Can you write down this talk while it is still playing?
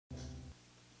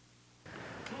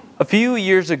A few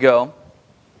years ago,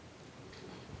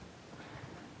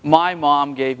 my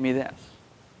mom gave me this.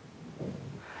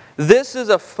 This is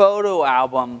a photo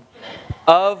album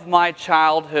of my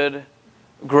childhood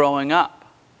growing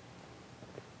up.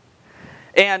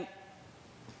 And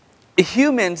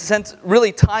humans, since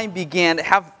really time began,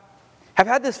 have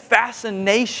had this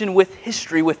fascination with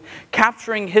history, with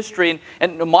capturing history.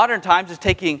 And in modern times, it's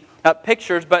taking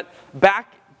pictures. But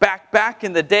back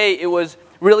in the day, it was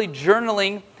really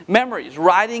journaling memories,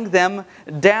 writing them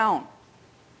down.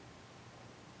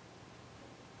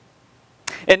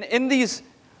 And in these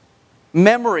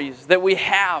memories that we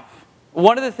have,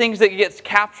 one of the things that gets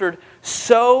captured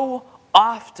so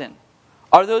often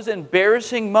are those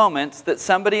embarrassing moments that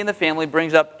somebody in the family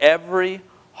brings up every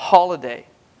holiday.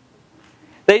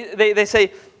 They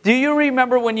say, do you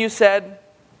remember when you said,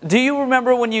 do you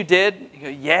remember when you did? You go,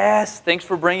 yes, thanks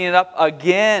for bringing it up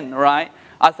again, right?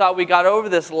 I thought we got over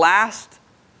this last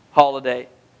holiday.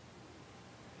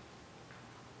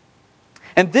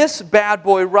 And this bad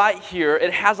boy right here,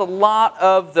 it has a lot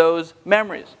of those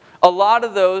memories, a lot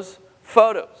of those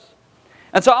photos.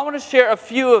 And so I want to share a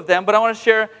few of them, but I want to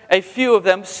share a few of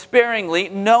them sparingly,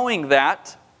 knowing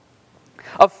that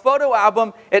a photo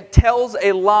album, it tells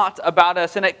a lot about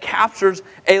us and it captures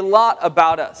a lot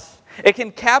about us. It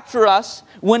can capture us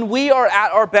when we are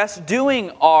at our best,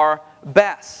 doing our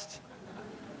best.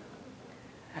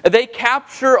 They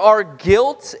capture our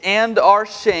guilt and our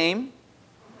shame.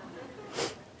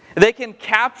 They can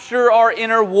capture our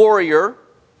inner warrior.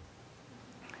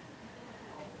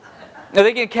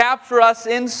 They can capture us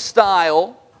in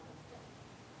style.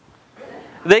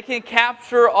 They can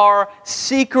capture our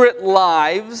secret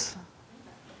lives.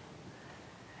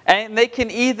 And they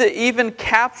can even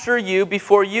capture you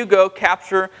before you go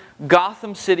capture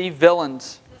Gotham City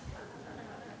villains.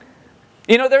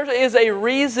 You know, there is a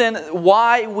reason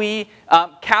why we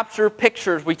capture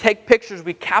pictures. We take pictures,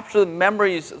 we capture the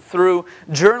memories through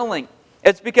journaling.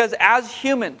 It's because as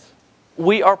humans,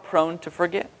 we are prone to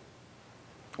forget.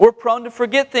 We're prone to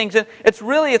forget things. And it's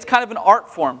kind of an art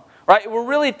form, right? We're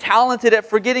really talented at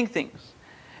forgetting things.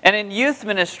 And in youth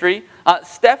ministry,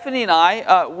 Stephanie and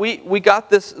I, we got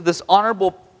this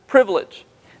honorable privilege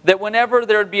that whenever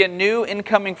there would be a new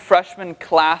incoming freshman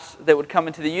class that would come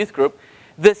into the youth group,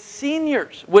 the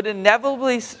seniors would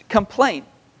inevitably complain.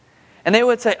 And they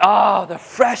would say, oh, the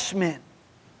freshmen.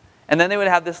 And then they would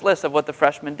have this list of what the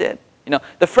freshmen did. You know,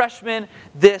 the freshman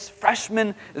this,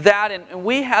 freshman that. And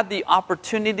we had the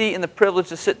opportunity and the privilege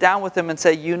to sit down with them and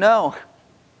say, you know,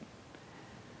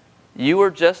 you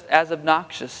were just as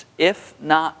obnoxious, if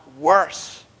not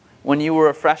worse, when you were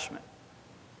a freshman.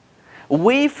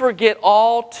 We forget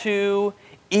all too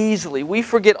easily. We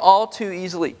forget all too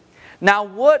easily. Now,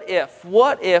 what if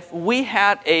we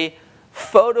had a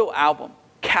photo album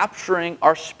capturing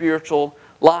our spiritual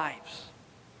lives?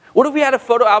 What if we had a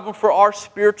photo album for our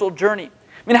spiritual journey?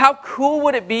 I mean, how cool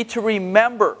would it be to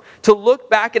remember, to look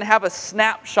back and have a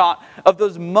snapshot of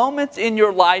those moments in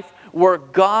your life where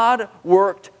God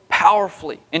worked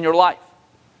powerfully in your life?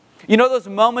 You know those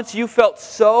moments you felt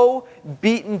so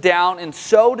beaten down and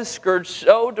so discouraged,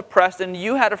 so depressed, and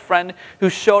you had a friend who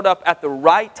showed up at the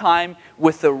right time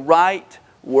with the right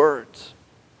words.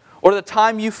 Or the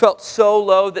time you felt so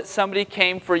low that somebody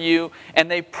came for you and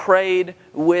they prayed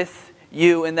with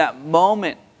you. In that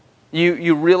moment,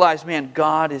 you realize, man,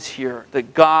 God is here,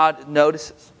 that God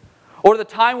notices. Or the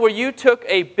time where you took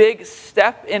a big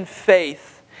step in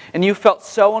faith and you felt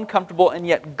so uncomfortable and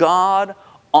yet God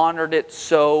honored it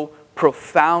so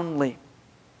profoundly.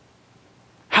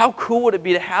 How cool would it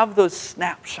be to have those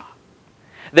snapshots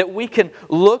that we can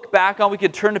look back on, we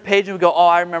can turn the page and we go, oh,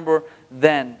 I remember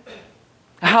then.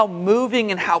 How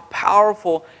moving and how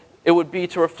powerful it would be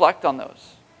to reflect on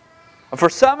those. For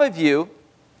some of you,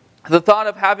 the thought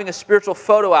of having a spiritual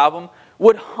photo album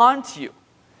would haunt you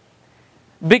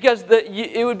because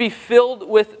it would be filled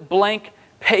with blank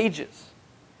pages.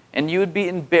 And you would be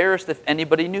embarrassed if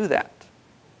anybody knew that.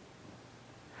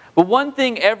 But one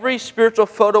thing every spiritual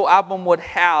photo album would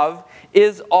have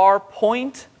is our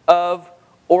point of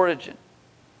origin,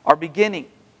 our beginning.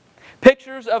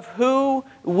 Pictures of who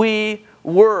we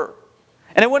were.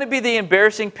 And it wouldn't be the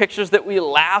embarrassing pictures that we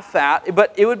laugh at,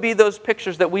 but it would be those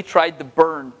pictures that we tried to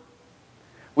burn.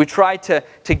 We tried to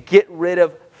get rid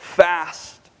of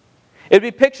fast. It would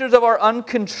be pictures of our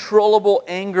uncontrollable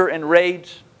anger and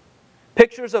rage.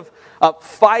 Pictures of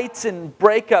fights and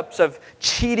breakups, of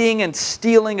cheating and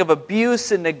stealing, of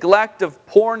abuse and neglect, of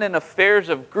porn and affairs,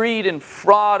 of greed and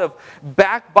fraud, of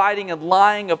backbiting and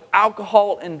lying, of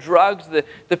alcohol and drugs,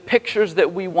 the pictures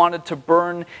that we wanted to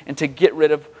burn and to get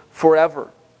rid of forever.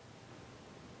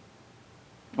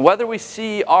 Whether we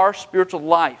see our spiritual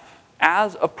life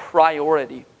as a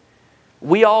priority,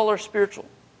 we all are spiritual.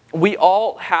 We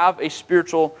all have a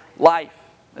spiritual life.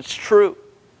 It's true.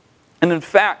 And in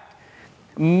fact,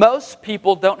 most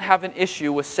people don't have an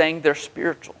issue with saying they're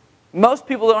spiritual. Most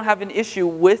people don't have an issue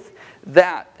with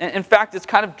that. In fact, it's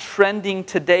kind of trending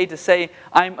today to say,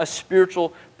 I'm a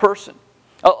spiritual person.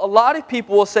 A lot of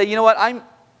people will say, you know what,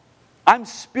 I'm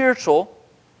spiritual,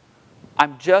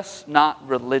 I'm just not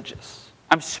religious.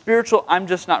 I'm spiritual, I'm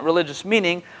just not religious.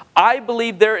 Meaning, I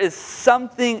believe there is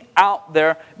something out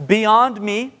there beyond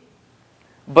me,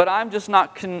 but I'm just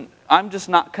not going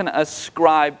to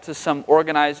ascribe to some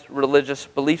organized religious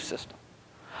belief system.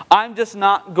 I'm just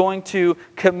not going to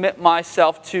commit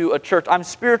myself to a church. I'm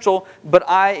spiritual, but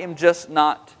I am just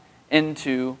not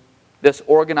into this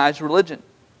organized religion.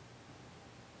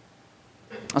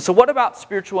 So what about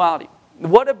spirituality?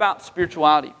 What about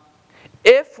spirituality?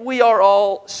 If we are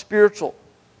all spiritual,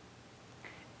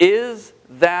 is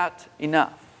that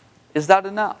enough? Is that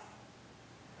enough?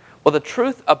 Well, the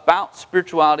truth about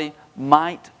spirituality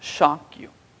might shock you.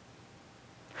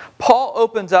 Paul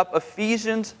opens up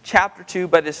Ephesians chapter 2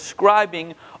 by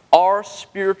describing our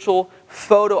spiritual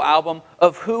photo album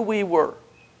of who we were.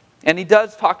 And he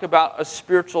does talk about a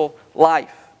spiritual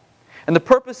life. And the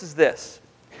purpose is this.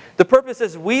 The purpose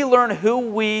is we learn who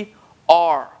we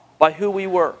are by who we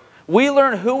were. We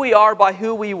learn who we are by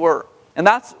who we were. And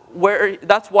that's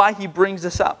why he brings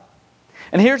this up.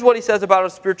 And here's what he says about a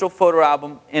spiritual photo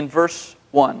album in verse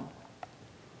 1.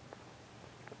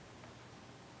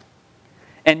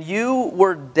 And you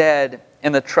were dead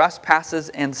in the trespasses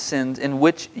and sins in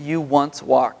which you once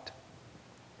walked,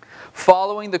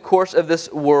 following the course of this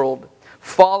world,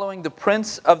 following the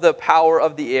prince of the power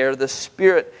of the air, the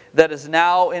spirit that is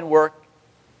now in work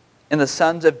in the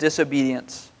sons of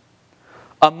disobedience,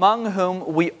 among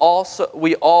whom we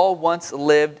all once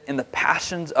lived in the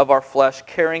passions of our flesh,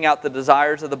 carrying out the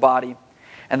desires of the body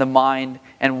and the mind,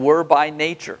 and were by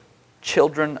nature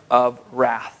children of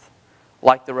wrath,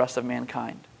 like the rest of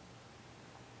mankind.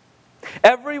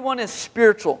 Everyone is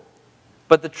spiritual,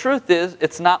 but the truth is,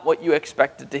 it's not what you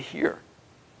expected to hear.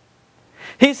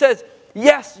 He says,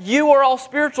 yes, you are all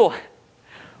spiritual,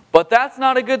 but that's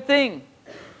not a good thing.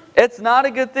 It's not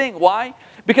a good thing. Why?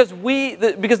 Because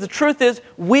the truth is,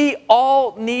 we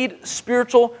all need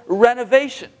spiritual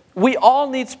renovation. We all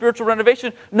need spiritual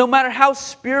renovation, no matter how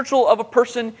spiritual of a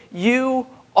person you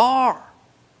are.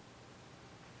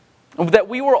 That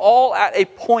we were all at a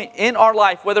point in our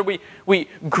life, whether we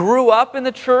grew up in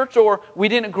the church or we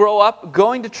didn't grow up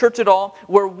going to church at all,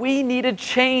 where we needed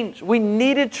change. We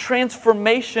needed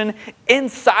transformation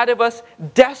inside of us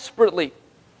desperately.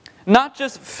 Not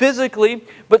just physically,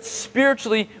 but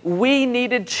spiritually, we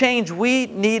needed change. We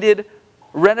needed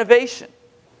renovation.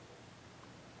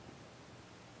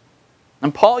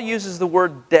 And Paul uses the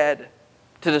word dead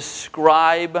to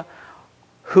describe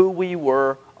who we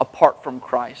were apart from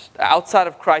Christ. Outside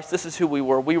of Christ, this is who we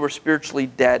were. We were spiritually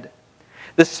dead.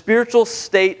 The spiritual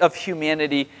state of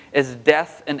humanity is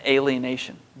death and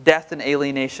alienation. Death and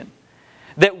alienation.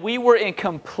 That we were in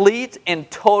complete and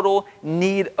total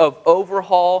need of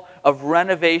overhaul, of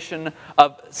renovation,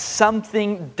 of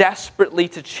something desperately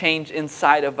to change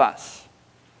inside of us.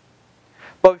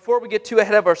 But before we get too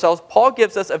ahead of ourselves, Paul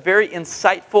gives us a very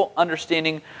insightful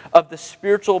understanding of the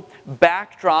spiritual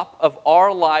backdrop of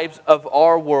our lives, of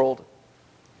our world.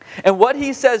 And what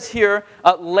he says here,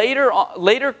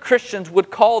 later Christians would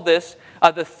call this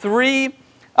the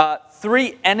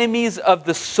three enemies of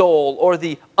the soul, or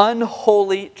the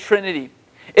unholy trinity.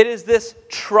 It is this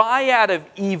triad of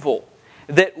evil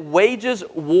that wages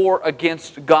war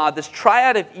against God. This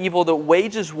triad of evil that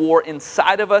wages war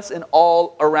inside of us and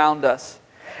all around us.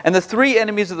 And the three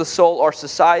enemies of the soul are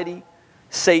society,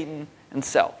 Satan, and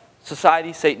self.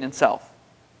 Society, Satan, and self.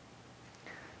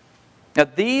 Now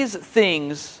these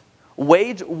things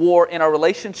wage war in our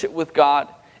relationship with God,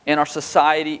 in our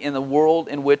society, in the world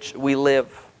in which we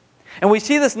live. And we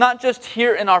see this not just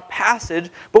here in our passage,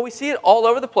 but we see it all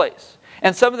over the place.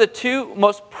 And some of the two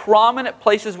most prominent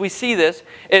places we see this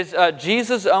is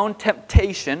Jesus' own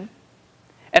temptation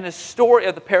and his story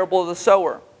of the parable of the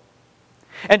sower.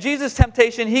 And Jesus'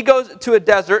 temptation, he goes to a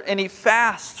desert and he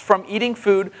fasts from eating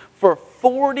food for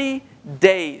 40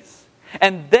 days.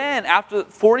 And then after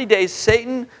 40 days,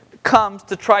 Satan comes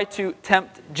to try to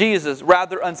tempt Jesus,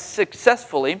 rather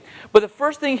unsuccessfully. But the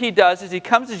first thing he does is he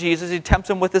comes to Jesus, he tempts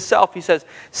him with himself. He says,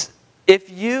 if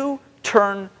you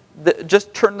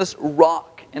just turn this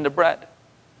rock into bread.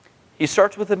 He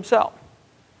starts with himself,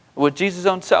 with Jesus'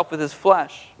 own self, with his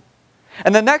flesh.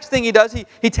 And the next thing he does,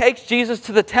 he takes Jesus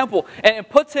to the temple and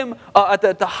puts him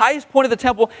at the highest point of the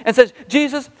temple and says,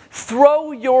 Jesus,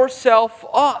 throw yourself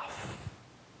off.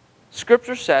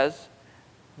 Scripture says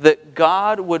that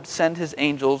God would send his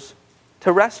angels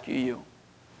to rescue you.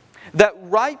 That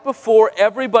right before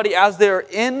everybody, as they're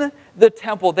in the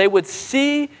temple, they would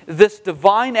see this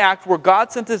divine act where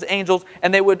God sent his angels,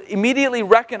 and they would immediately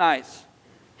recognize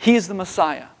he is the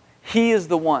Messiah. He is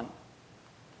the one.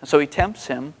 And so he tempts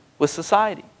him with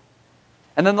society.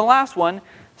 And then the last one,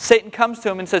 Satan comes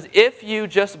to him and says, if you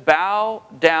just bow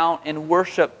down and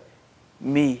worship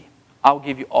me, I'll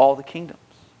give you all the kingdoms.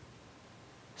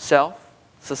 Self,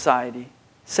 society,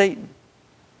 Satan.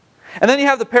 And then you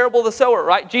have the parable of the sower,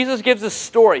 right? Jesus gives this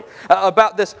story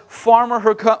about this farmer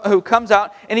who comes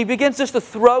out and he begins just to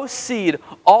throw seed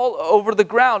all over the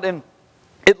ground. And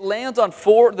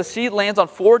the seed lands on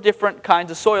 4 different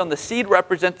kinds of soil. And the seed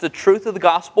represents the truth of the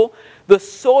gospel. The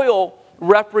soil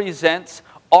represents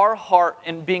our heart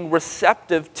and being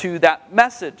receptive to that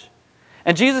message.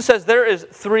 And Jesus says there is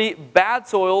 3 bad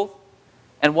soils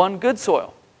and 1 good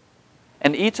soil.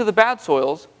 And each of the bad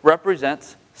soils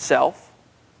represents self,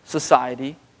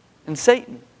 society, and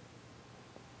Satan.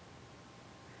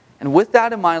 And with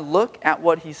that in mind, look at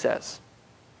what he says.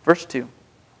 Verse 2.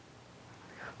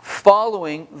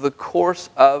 Following the course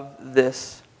of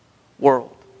this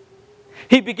world.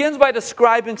 He begins by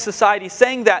describing society,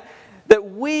 saying that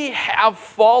we have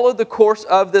followed the course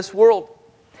of this world.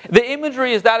 The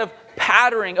imagery is that of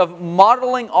patterning, of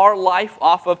modeling our life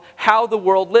off of how the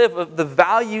world lives, of the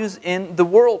values in the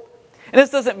world. And this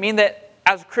doesn't mean that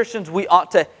as Christians we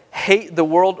ought to hate the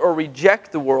world or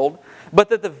reject the world, but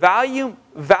that the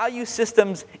value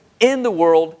systems in the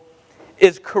world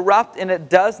is corrupt and it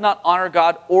does not honor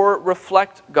God or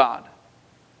reflect God.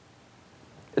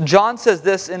 John says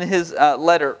this in his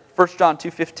letter, 1 John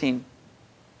 2:15.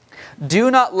 Do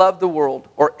not love the world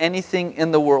or anything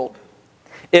in the world.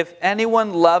 If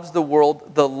anyone loves the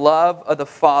world, the love of the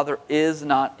Father is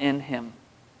not in him.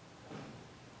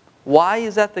 Why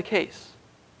is that the case?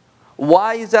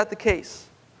 Why is that the case?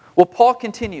 Well, Paul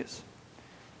continues.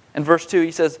 In verse 2,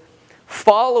 he says,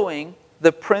 following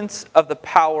the prince of the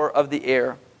power of the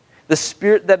air, the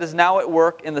spirit that is now at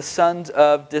work in the sons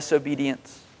of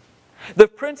disobedience. The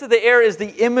prince of the air is the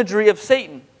imagery of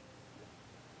Satan.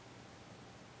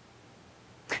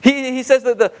 He says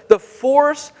that the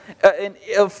force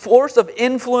of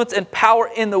influence and power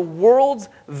in the world's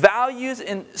values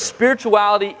and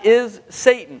spirituality is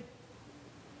Satan.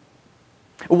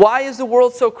 Why is the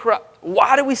world so corrupt?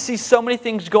 Why do we see so many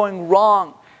things going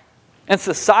wrong in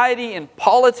society, in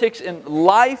politics, in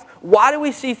life? Why do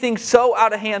we see things so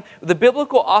out of hand? The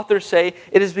biblical authors say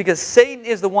it is because Satan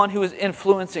is the one who is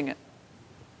influencing it.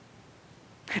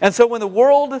 And so when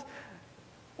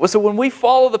we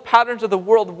follow the patterns of the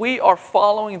world, we are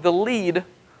following the lead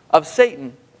of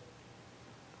Satan.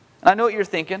 And I know what you're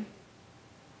thinking.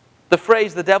 The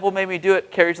phrase, the devil made me do it,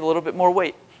 carries a little bit more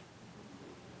weight.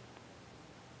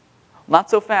 Not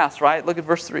so fast, right? Look at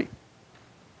verse 3.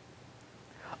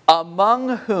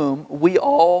 Among whom we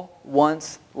all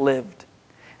once lived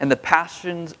in the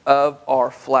passions of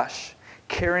our flesh,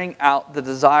 carrying out the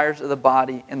desires of the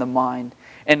body and the mind,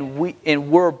 and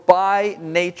were by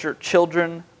nature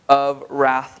children of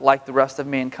wrath like the rest of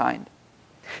mankind.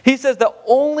 He says the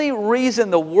only reason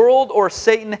the world or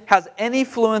Satan has any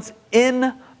influence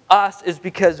in us is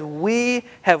because we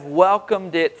have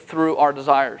welcomed it through our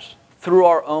desires, through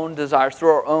our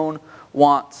own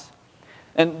wants.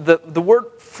 And the word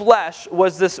flesh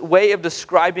was this way of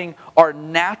describing our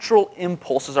natural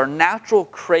impulses, our natural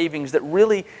cravings that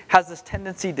really has this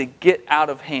tendency to get out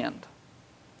of hand.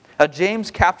 James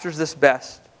captures this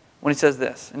best when he says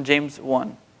this in James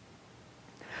 1.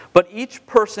 But each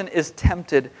person is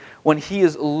tempted when he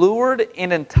is lured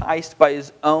and enticed by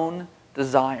his own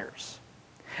desires.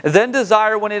 Then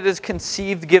desire, when it is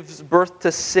conceived, gives birth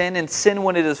to sin, and sin,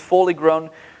 when it is fully grown,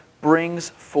 brings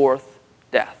forth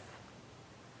death.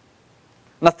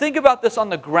 Now think about this on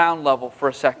the ground level for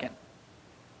a second.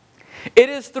 It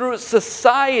is through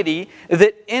society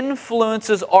that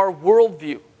influences our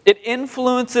worldview. It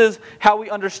influences how we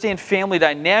understand family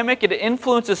dynamic. It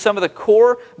influences some of the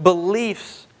core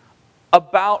beliefs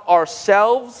about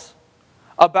ourselves,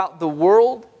 about the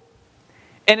world.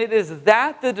 And it is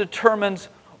that determines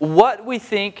what we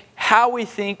think,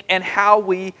 and how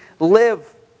we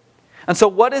live. And so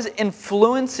what is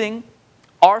influencing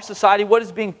our society? What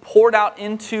is being poured out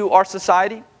into our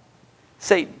society?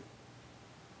 Satan.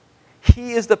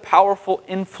 He is the powerful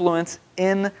influence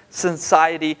in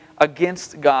society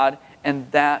against God,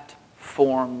 and that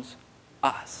forms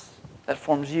us. That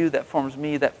forms you, that forms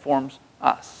me, that forms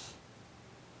us.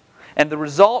 And the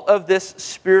result of this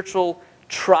spiritual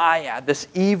triad, this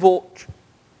evil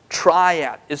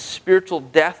triad, is spiritual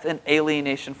death and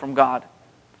alienation from God.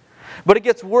 But it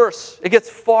gets worse. It gets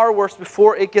far worse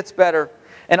before it gets better.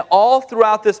 And all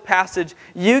throughout this passage,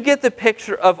 you get the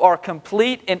picture of our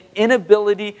complete and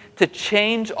inability to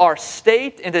change our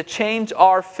state and to change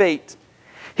our fate.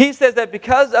 He says that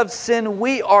because of sin,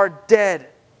 we are dead.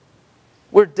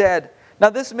 We're dead. Now,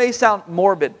 this may sound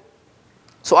morbid,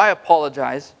 so I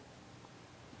apologize.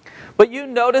 But you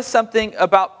notice something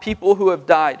about people who have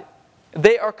died.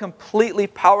 They are completely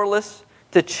powerless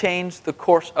to change the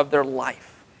course of their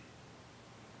life.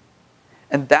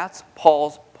 And that's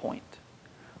Paul's point.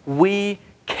 We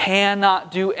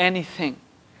cannot do anything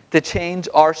to change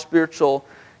our spiritual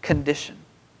condition.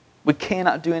 We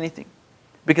cannot do anything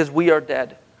because we are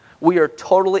dead. We are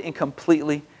totally and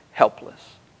completely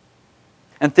helpless.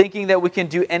 And thinking that we can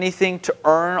do anything to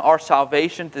earn our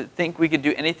salvation, to think we can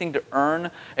do anything to earn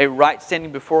a right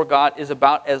standing before God, is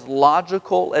about as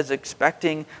logical as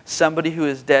expecting somebody who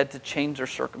is dead to change their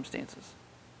circumstances.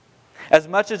 As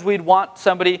much as we'd want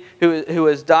somebody who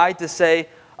has died to say,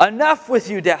 "Enough with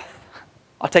you, death.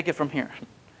 I'll take it from here."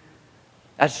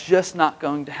 That's just not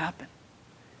going to happen.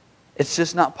 It's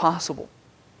just not possible.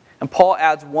 And Paul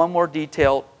adds one more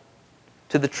detail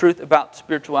to the truth about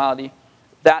spirituality.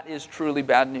 That is truly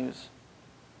bad news.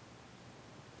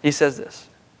 He says this,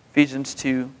 Ephesians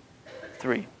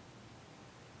 2:3.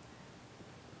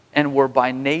 "And were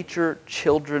by nature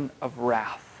children of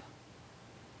wrath,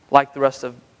 like the rest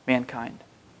of mankind."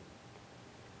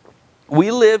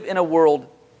 We live in a world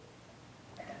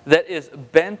that is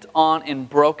bent on and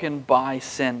broken by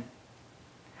sin.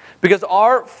 Because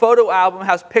our photo album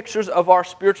has pictures of our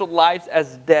spiritual lives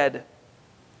as dead.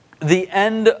 The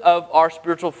end of our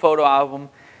spiritual photo album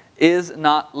is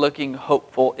not looking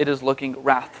hopeful. It is looking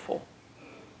wrathful.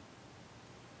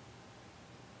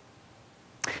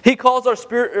 He calls our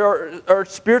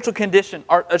spiritual condition,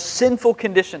 our sinful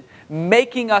condition,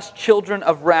 making us children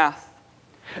of wrath.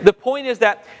 The point is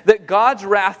that God's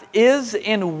wrath is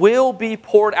and will be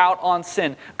poured out on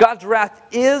sin. God's wrath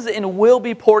is and will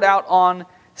be poured out on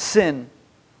sin.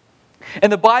 In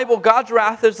the Bible, God's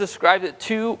wrath is described in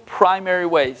two primary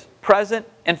ways: present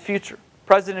and future.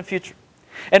 Present and future.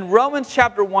 In Romans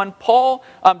chapter 1, Paul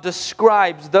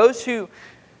describes those who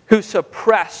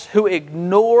suppress, who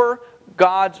ignore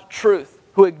God's truth,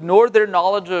 who ignore their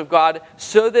knowledge of God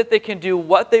so that they can do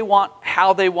what they want,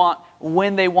 how they want,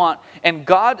 when they want. And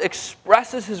God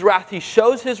expresses His wrath. He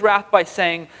shows His wrath by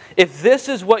saying, if this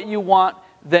is what you want,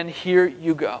 then here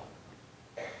you go.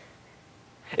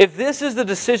 If this is the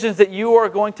decisions that you are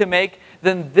going to make,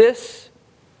 then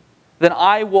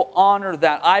I will honor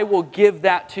that. I will give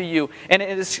that to you. And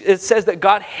it says that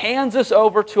God hands us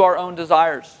over to our own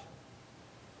desires.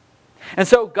 And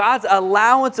so God's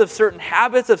allowance of certain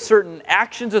habits, of certain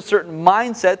actions, of certain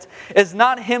mindsets is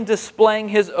not Him displaying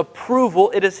His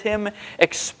approval. It is Him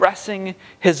expressing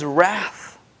His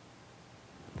wrath.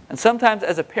 And sometimes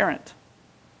as a parent,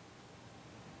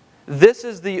 this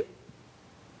is the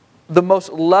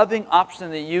most loving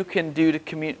option that you can do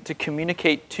to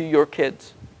communicate to your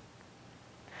kids.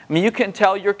 I mean, you can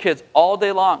tell your kids all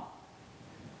day long,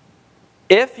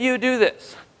 if you do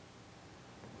this,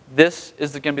 this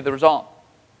is going to be the result.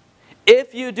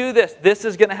 If you do this, this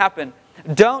is going to happen.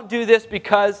 Don't do this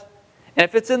because, and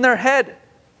if it's in their head,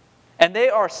 and they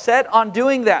are set on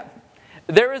doing that,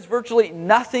 there is virtually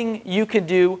nothing you can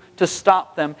do to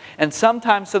stop them. And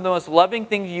sometimes some of the most loving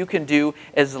things you can do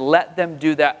is let them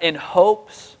do that in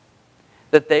hopes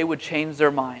that they would change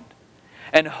their mind,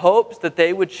 in hopes that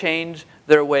they would change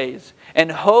their ways, in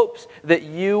hopes that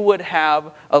you would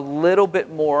have a little bit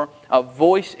more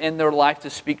voice in their life to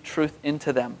speak truth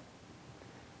into them.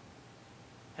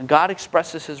 And God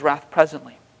expresses His wrath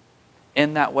presently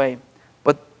in that way.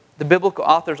 But the biblical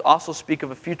authors also speak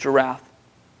of a future wrath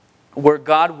where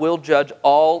God will judge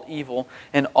all evil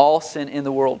and all sin in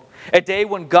the world. A day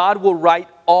when God will right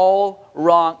all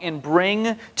wrong and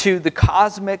bring to the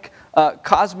cosmic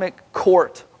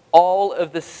court all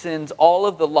of the sins, all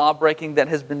of the law-breaking that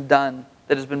has been done,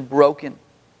 that has been broken.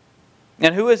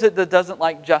 And who is it that doesn't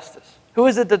like justice? Who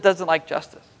is it that doesn't like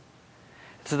justice?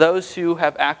 It's those who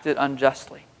have acted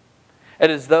unjustly. It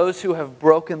is those who have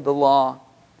broken the law.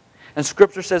 And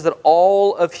Scripture says that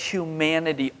all of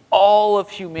humanity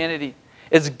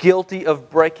is guilty of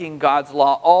breaking God's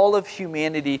law. All of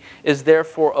humanity is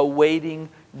therefore awaiting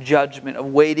judgment,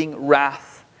 awaiting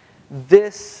wrath.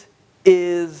 This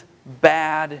is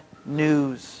bad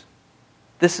news.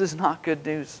 This is not good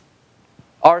news.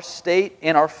 Our state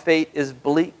and our fate is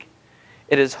bleak.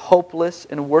 It is hopeless,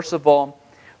 and worst of all,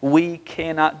 we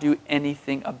cannot do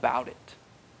anything about it.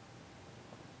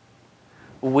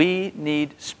 We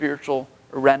need spiritual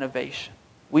renovation.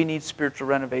 We need spiritual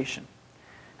renovation.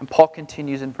 And Paul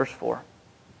continues in verse 4.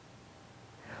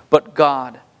 But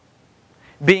God,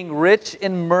 being rich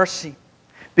in mercy,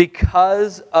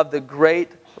 because of the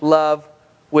great love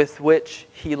with which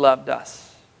He loved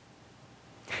us.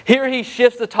 Here he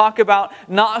shifts to talk about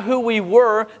not who we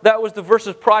were, that was the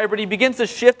verses prior, but he begins to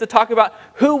shift to talk about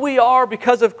who we are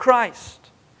because of Christ.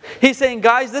 He's saying,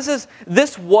 guys,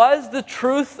 this was the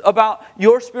truth about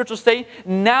your spiritual state.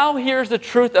 Now here's the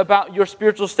truth about your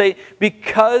spiritual state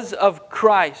because of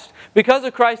Christ. Because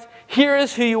of Christ, here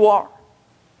is who you are.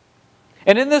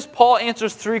 And in this, Paul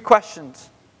answers 3 questions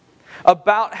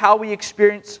about how we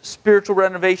experience spiritual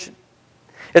renovation.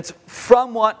 It's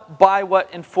from what, by what,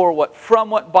 and for what. From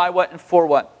what, by what, and for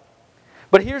what.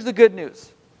 But here's the good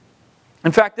news.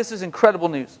 In fact, this is incredible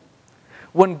news.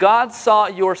 When God saw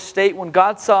your state, when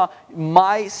God saw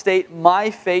my state,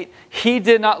 my fate, He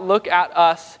did not look at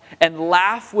us and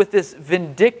laugh with this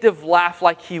vindictive laugh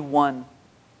like He won.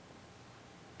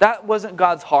 That wasn't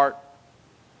God's heart.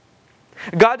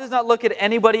 God does not look at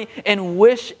anybody and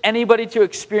wish anybody to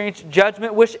experience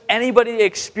judgment, wish anybody to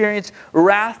experience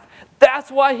wrath.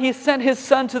 That's why He sent His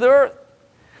Son to the earth.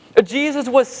 Jesus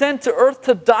was sent to earth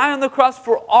to die on the cross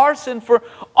for our sin, for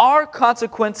our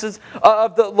consequences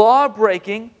of the law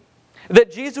breaking.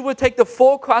 That Jesus would take the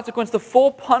full consequence, the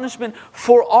full punishment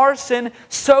for our sin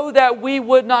so that we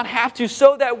would not have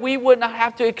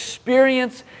to,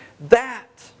 experience that.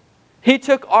 He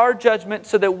took our judgment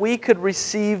so that we could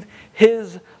receive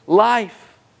His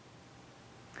life.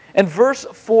 And verse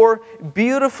 4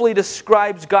 beautifully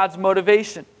describes God's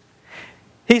motivation.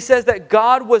 He says that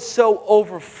God was so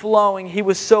overflowing, He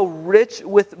was so rich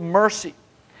with mercy.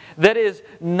 That is,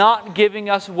 not giving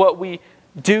us what we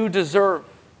do deserve,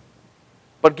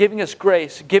 but giving us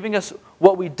grace, giving us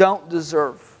what we don't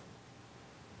deserve.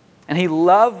 And He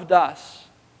loved us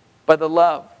by the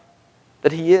love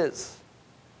that He is.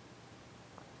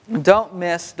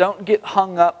 Don't get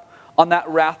hung up on that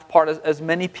wrath part as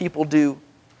many people do,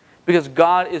 because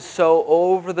God is so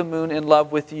over the moon in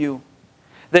love with you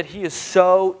that He is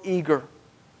so eager.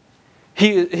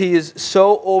 He is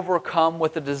so overcome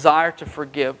with the desire to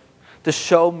forgive, to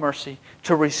show mercy,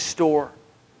 to restore.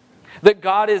 That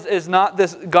God is not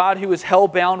this God who is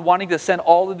hell-bound, wanting to send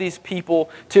all of these people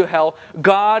to hell.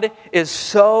 God is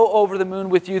so over the moon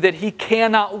with you that He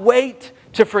cannot wait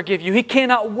to forgive you. He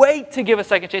cannot wait to give a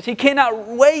second chance. He cannot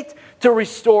wait to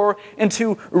restore and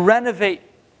to renovate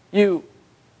you.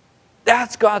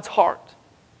 That's God's heart.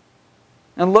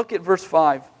 And look at verse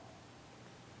 5.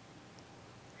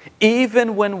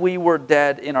 Even when we were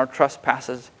dead in our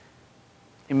trespasses,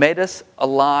 He made us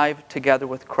alive together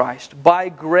with Christ. By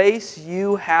grace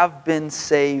you have been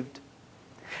saved,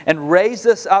 and raised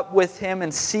us up with Him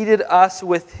and seated us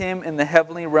with Him in the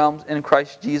heavenly realms in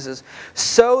Christ Jesus,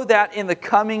 so that in the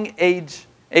coming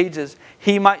ages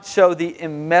He might show the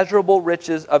immeasurable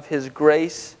riches of His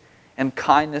grace and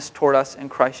kindness toward us in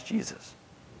Christ Jesus.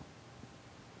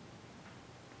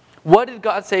 What did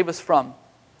God save us from?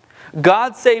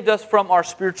 God saved us from our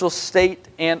spiritual state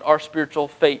and our spiritual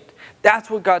fate. That's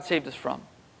what God saved us from.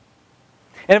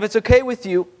 And if it's okay with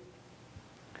you,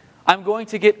 I'm going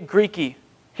to get Greeky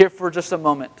here for just a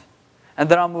moment, and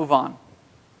then I'll move on.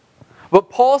 But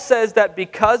Paul says that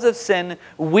because of sin,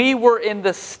 we were in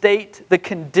the state, the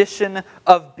condition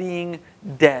of being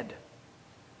dead.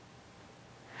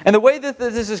 And the way that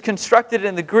this is constructed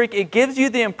in the Greek, it gives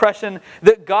you the impression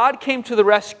that God came to the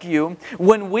rescue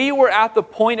when we were at the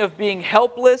point of being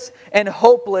helpless and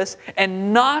hopeless,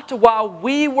 and not while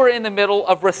we were in the middle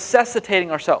of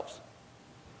resuscitating ourselves.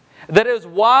 That is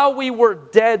while we were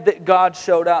dead that God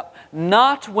showed up,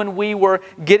 not when we were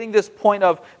getting this point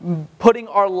of putting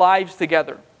our lives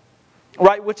together.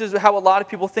 Right? Which is how a lot of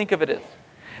people think of it is.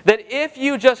 That if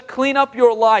you just clean up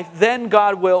your life, then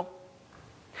God will.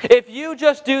 If you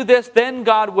just do this, then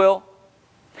God will.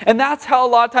 And that's how a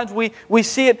lot of times we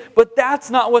see it, but that's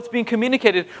not what's being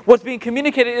communicated. What's being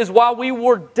communicated is while we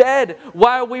were dead,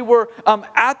 while we were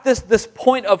at this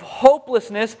point of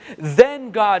hopelessness, then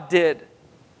God did.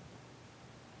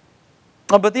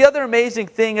 But the other amazing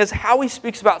thing is how He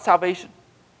speaks about salvation.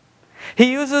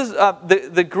 He uses,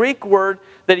 the Greek word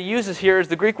that He uses here is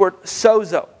the Greek word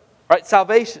sozo, right?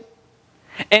 Salvation.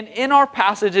 And in our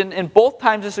passage, and both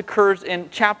times this occurs in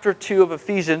chapter 2 of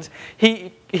Ephesians,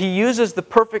 he uses the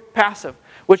perfect passive,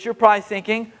 which you're probably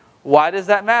thinking, why does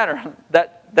that matter?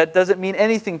 That doesn't mean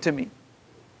anything to me.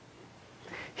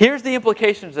 Here's the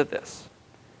implications of this.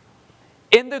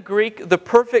 In the Greek, the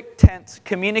perfect tense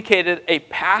communicated a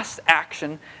past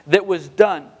action that was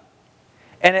done.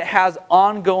 And it has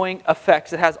ongoing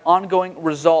effects. It has ongoing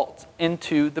results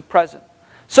into the present.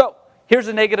 So, here's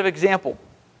a negative example.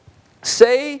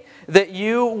 Say that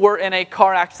you were in a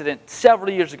car accident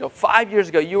several years ago. 5 years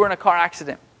ago, you were in a car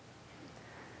accident.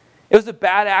 It was a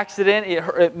bad accident.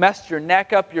 It messed your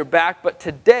neck up, your back. But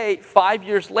today, 5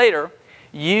 years later,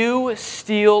 you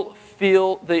still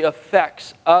feel the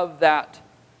effects of that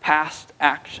past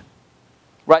action.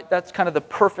 Right? That's kind of the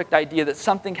perfect idea, that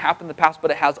something happened in the past, but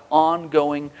it has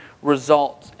ongoing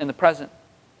results in the present.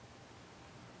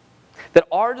 That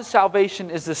our salvation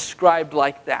is described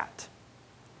like that.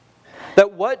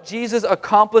 That what Jesus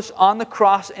accomplished on the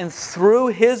cross and through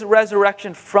His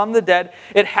resurrection from the dead,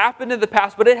 it happened in the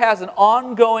past, but it has an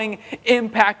ongoing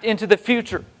impact into the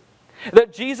future.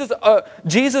 That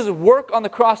Jesus' work on the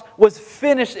cross was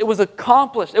finished. It was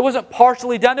accomplished. It wasn't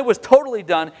partially done. It was totally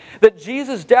done. That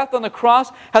Jesus' death on the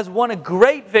cross has won a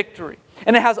great victory.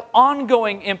 And it has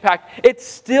ongoing impact. It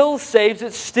still saves.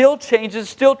 It still changes. It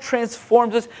still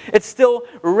transforms us. It still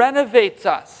renovates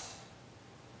us.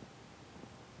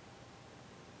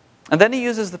 And then He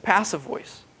uses the passive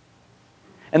voice.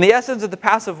 And the essence of the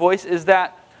passive voice is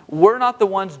that we're not the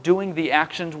ones doing the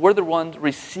actions. We're the ones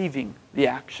receiving the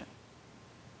action.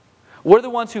 We're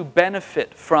the ones who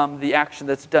benefit from the action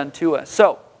that's done to us.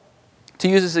 So, to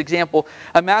use this example,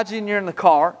 imagine you're in the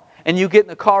car and you get in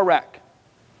a car wreck.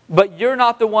 But you're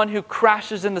not the one who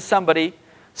crashes into somebody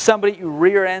who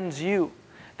rear ends you.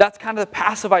 That's kind of the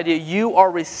passive idea. You are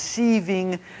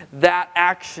receiving that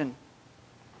action.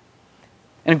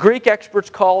 And Greek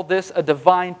experts call this a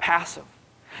divine passive.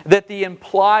 That the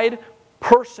implied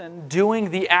person doing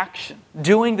the action,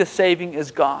 doing the saving, is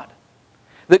God.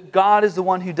 That God is the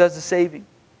one who does the saving.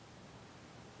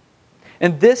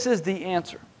 And this is the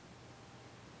answer.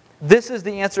 This is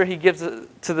the answer He gives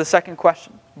to the second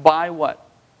question. By what?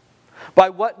 By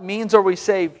what means are we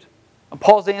saved? And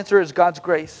Paul's answer is God's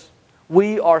grace.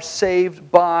 We are saved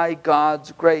by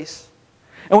God's grace.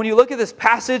 And when you look at this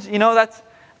passage, you know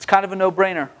it's kind of a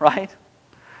no-brainer, right?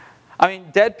 I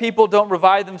mean, dead people don't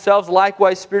revive themselves.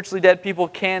 Likewise, spiritually dead people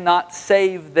cannot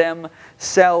save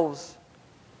themselves.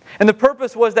 And the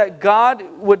purpose was that God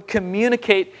would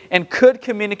communicate and could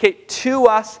communicate to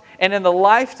us and in the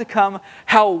life to come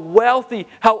how wealthy,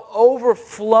 how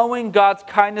overflowing God's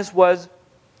kindness was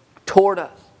toward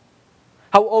us.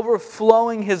 How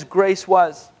overflowing His grace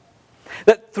was.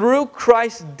 That through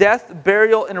Christ's death,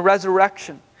 burial, and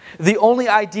resurrection, the only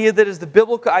idea that is the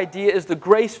biblical idea is the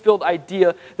grace-filled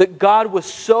idea that God was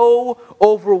so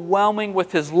overwhelming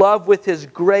with His love, with His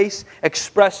grace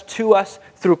expressed to us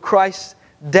through Christ's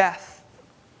death.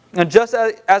 And just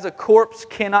as a corpse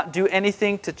cannot do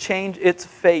anything to change its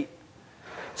fate,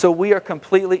 so we are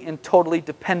completely and totally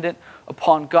dependent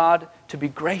upon God to be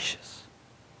gracious,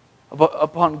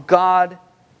 upon God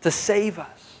to save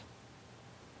us.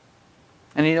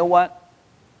 And you know what?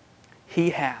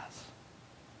 He has.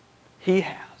 He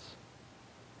has.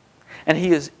 And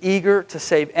He is eager to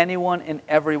save anyone and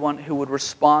everyone who would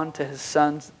respond to His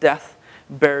Son's death,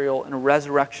 burial, and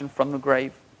resurrection from the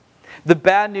grave. The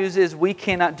bad news is we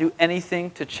cannot do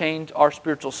anything to change our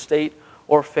spiritual state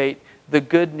or fate. The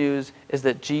good news is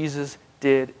that Jesus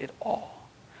did it all.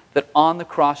 That on the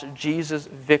cross, Jesus'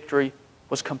 victory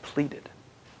was completed.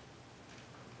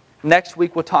 Next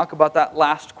week, we'll talk about that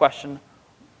last question.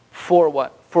 For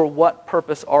what? For what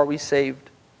purpose are we saved?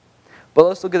 But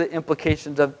let's look at the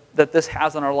implications that this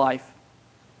has on our life.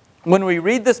 When we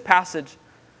read this passage,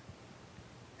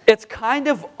 it's kind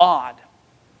of odd,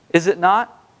 is it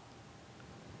not?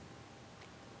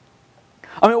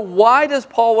 I mean, why does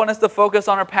Paul want us to focus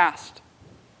on our past?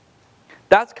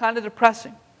 That's kind of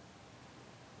depressing.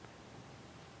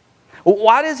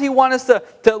 Why does he want us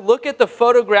to look at the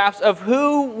photographs of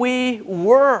who we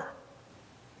were?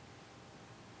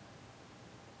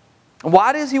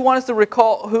 Why does he want us to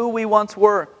recall who we once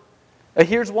were?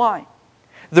 Here's why.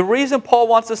 The reason Paul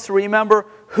wants us to remember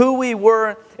who we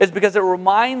were is because it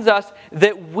reminds us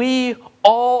that we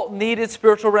all needed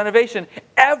spiritual renovation.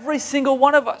 Every single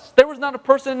one of us. There was not a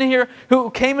person in here who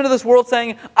came into this world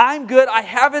saying, I'm good, I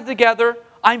have it together,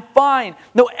 I'm fine.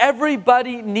 No,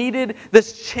 everybody needed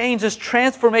this change, this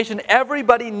transformation.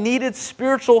 Everybody needed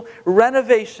spiritual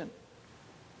renovation.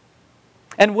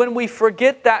 And when we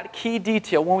forget that key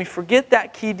detail,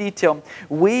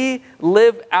 we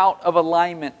live out of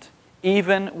alignment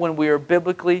even when we are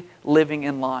biblically living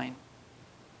in line.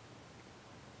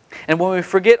 And when we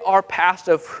forget our past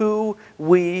of who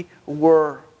we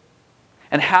were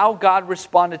and how God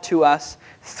responded to us,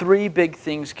 three big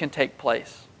things can take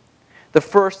place. The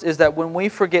first is that when we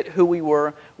forget who we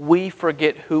were, we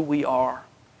forget who we are.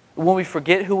 When we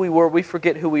forget who we were, we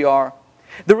forget who we are.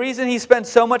 The reason he spends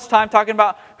so much time talking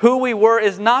about who we were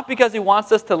is not because he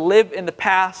wants us to live in the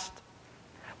past,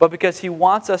 but because he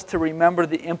wants us to remember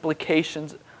the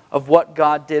implications of what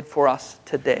God did for us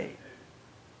today.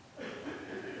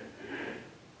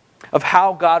 Of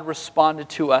how God responded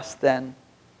to us then.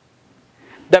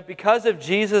 That because of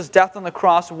Jesus' death on the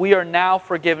cross, we are now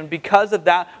forgiven. Because of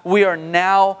that, we are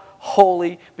now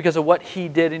holy because of what He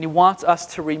did. And He wants us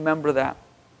to remember that.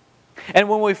 And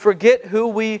when we forget who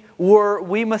we were,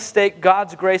 we mistake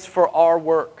God's grace for our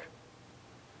work.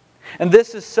 And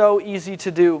this is so easy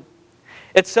to do.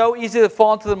 It's so easy to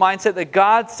fall into the mindset that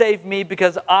God saved me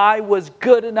because I was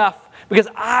good enough, because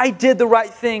I did the right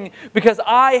thing, because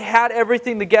I had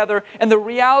everything together. And the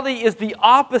reality is the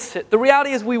opposite. The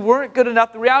reality is we weren't good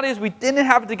enough. The reality is we didn't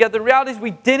have it together. The reality is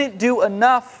we didn't do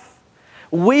enough.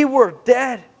 We were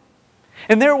dead.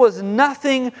 And there was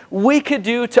nothing we could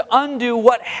do to undo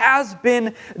what has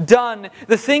been done.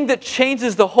 The thing that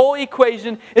changes the whole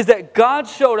equation is that God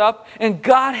showed up and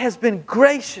God has been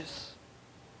gracious.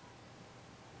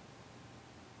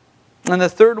 And the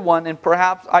third one, and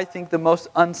perhaps I think the most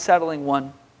unsettling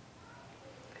one,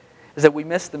 is that we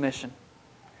miss the mission.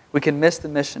 We can miss the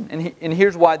mission. And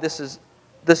here's why this is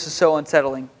so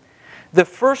unsettling. The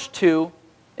first two,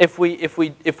 if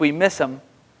we miss them,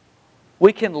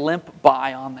 we can limp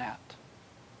by on that.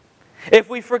 If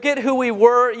we forget who we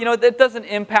were, that doesn't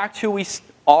impact who we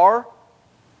are.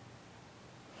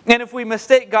 And if we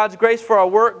mistake God's grace for our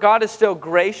work, God is still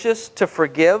gracious to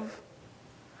forgive.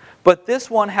 But this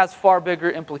one has far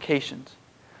bigger implications.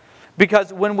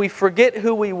 Because when we forget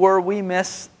who we were, we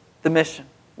miss the mission.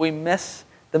 We miss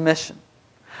the mission.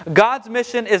 God's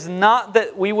mission is not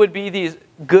that we would be these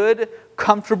good,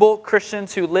 comfortable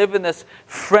Christians who live in this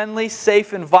friendly,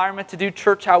 safe environment to do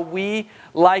church how we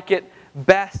like it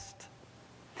best.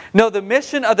 No, the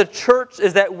mission of the church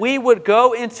is that we would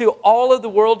go into all of the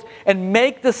world and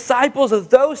make disciples of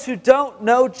those who don't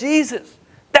know Jesus.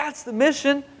 That's the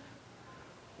mission.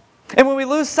 And when we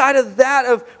lose sight of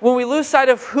that, when we lose sight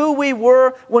of who we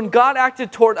were when God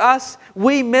acted toward us,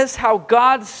 we miss how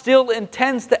God still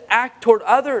intends to act toward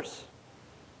others.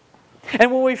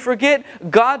 And when we forget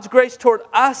God's grace toward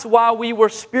us while we were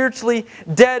spiritually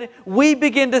dead, we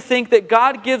begin to think that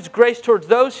God gives grace towards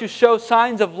those who show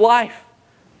signs of life.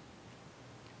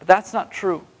 But that's not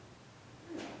true.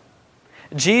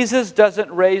 Jesus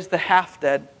doesn't raise the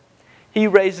half-dead. He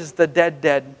raises the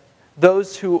dead,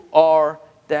 those who are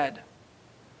dead.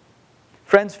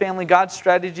 Friends, family, God's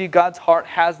strategy, God's heart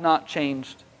has not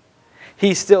changed.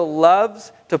 He still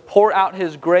loves to pour out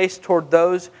His grace toward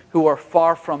those who are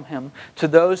far from Him, to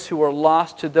those who are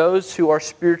lost, to those who are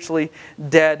spiritually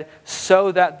dead,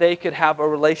 so that they could have a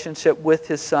relationship with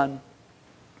His Son.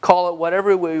 Call it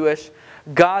whatever we wish.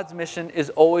 God's mission is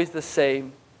always the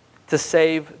same, to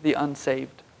save the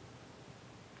unsaved.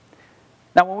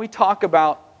 Now, when we talk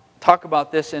about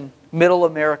this in Middle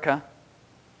America,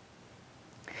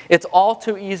 it's all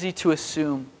too easy to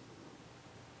assume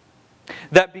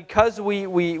that because we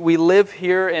live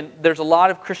here and there's a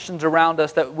lot of Christians around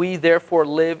us, that we therefore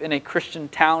live in a Christian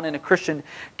town, in a Christian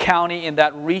county, and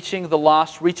that reaching the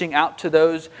lost, reaching out to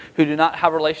those who do not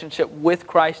have a relationship with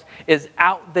Christ is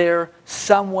out there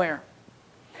somewhere.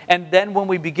 And then when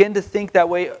we begin to think that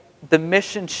way, the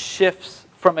mission shifts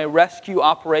from a rescue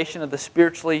operation of the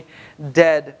spiritually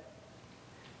dead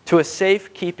to a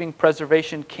safekeeping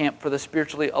preservation camp for the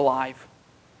spiritually alive.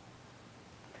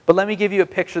 But let me give you a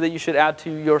picture that you should add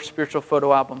to your spiritual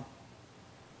photo album.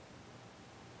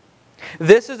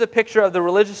 This is a picture of the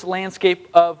religious landscape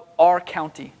of our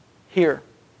county here.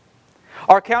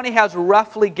 Our county has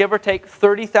roughly, give or take,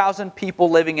 30,000 people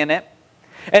living in it.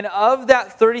 And of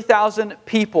that 30,000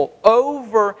 people,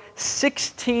 over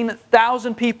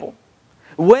 16,000 people,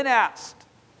 when asked,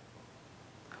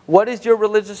 what is your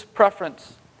religious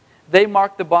preference? They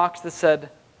marked the box that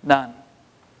said, none.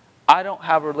 I don't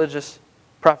have a religious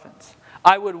preference.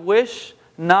 I would wish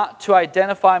not to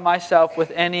identify myself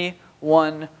with any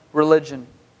one religion.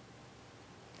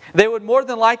 They would more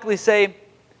than likely say,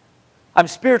 I'm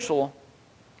spiritual,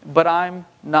 but I'm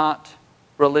not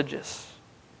religious.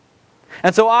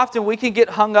 And so often we can get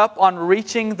hung up on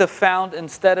reaching the found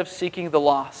instead of seeking the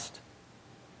lost.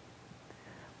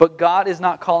 But God is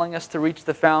not calling us to reach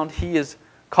the found. He is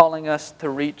calling us to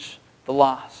reach the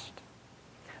lost.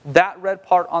 That red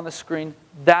part on the screen,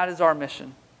 that is our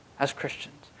mission as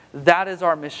Christians. That is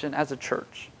our mission as a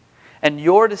church. And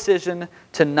your decision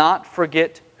to not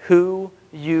forget who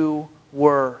you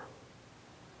were.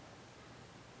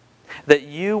 That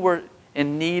you were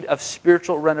in need of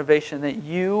spiritual renovation, that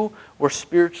you were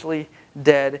spiritually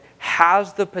dead,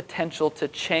 has the potential to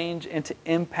change and to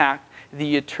impact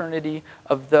the eternity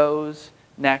of those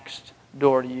next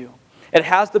door to you. It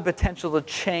has the potential to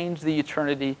change the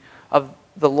eternity of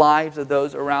the lives of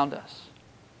those around us.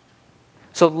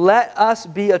 So let us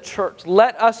be a church.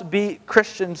 Let us be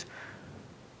Christians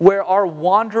where our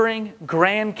wandering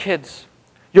grandkids,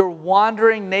 your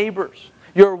wandering neighbors,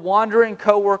 your wandering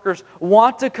coworkers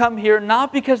want to come here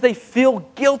not because they feel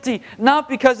guilty, not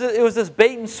because it was this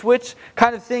bait and switch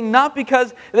kind of thing, not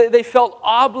because they felt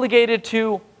obligated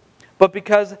to, but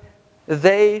because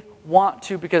they want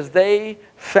to, because they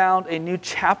found a new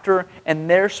chapter in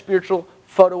their spiritual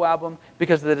photo album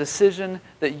because of the decision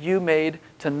that you made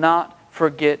to not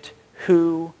forget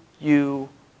who you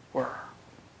were.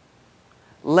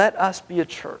 Let us be a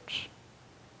church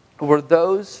where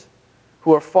those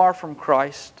who are far from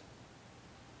Christ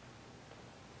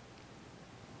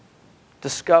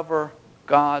discover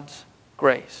God's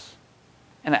grace.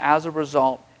 And as a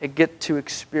result, it get to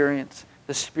experience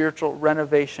the spiritual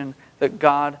renovation that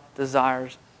God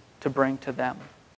desires to bring to them.